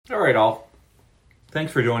All right, all.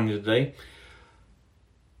 Thanks for joining me today.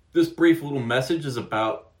 This brief little message is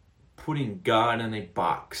about putting God in a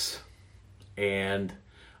box. And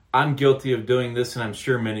I'm guilty of doing this, and I'm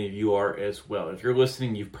sure many of you are as well. If you're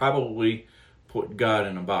listening, you've probably put God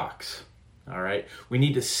in a box. All right? We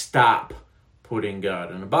need to stop putting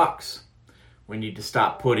God in a box. We need to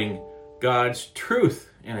stop putting God's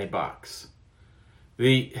truth in a box.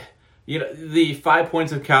 The 5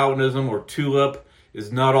 points of Calvinism, or TULIP, is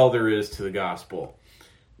not all there is to the gospel.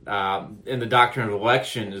 And the doctrine of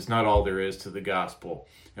election is not all there is to the gospel.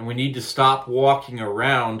 And we need to stop walking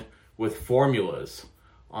around with formulas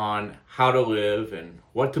on how to live and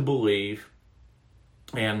what to believe.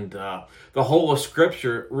 And the whole of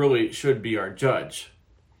Scripture really should be our judge.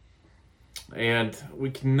 And we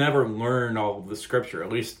can never learn all of the Scripture,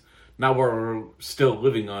 at least not while we're still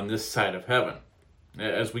living on this side of heaven.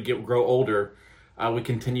 As we grow older, we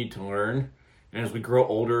continue to learn. And as we grow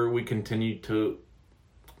older, we continue to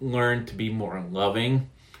learn to be more loving,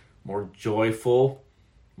 more joyful,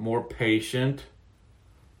 more patient,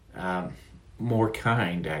 more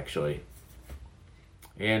kind, actually.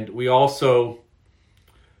 And we also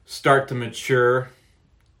start to mature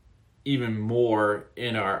even more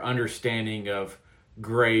in our understanding of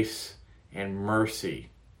grace and mercy.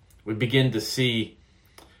 We begin to see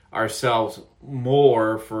ourselves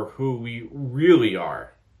more for who we really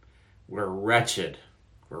are. We're wretched.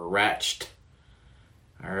 We're wretched.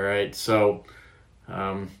 All right, so,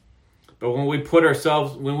 but when we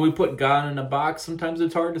put God in a box, sometimes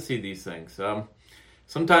it's hard to see these things.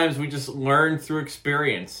 Sometimes we just learn through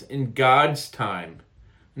experience in God's time,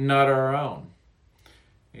 not our own.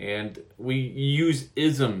 And we use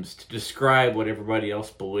isms to describe what everybody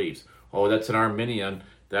else believes. Oh, that's an Arminian.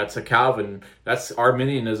 That's a Calvin. That's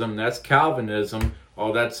Arminianism. That's Calvinism.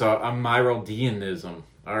 Oh, that's a Amyraldianism.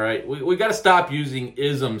 All right, we got to stop using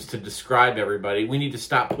isms to describe everybody. We need to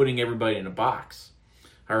stop putting everybody in a box.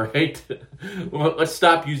 All right, let's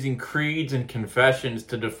stop using creeds and confessions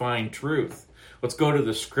to define truth. Let's go to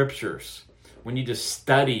the Scriptures. We need to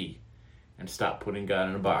study and stop putting God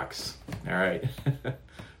in a box. All right.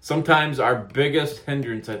 Sometimes our biggest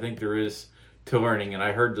hindrance, I think, there is to learning, and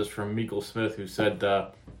I heard this from Michael Smith, who said,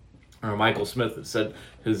 Michael Smith, that said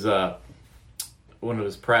his. One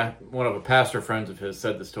of a pastor friends of his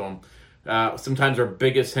said this to him. Sometimes our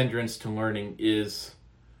biggest hindrance to learning is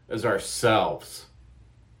ourselves,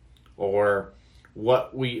 or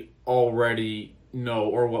what we already know,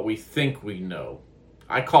 or what we think we know.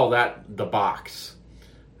 I call that the box.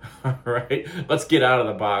 All right, let's get out of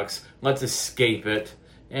the box. Let's escape it,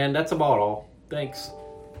 and that's about all. Thanks.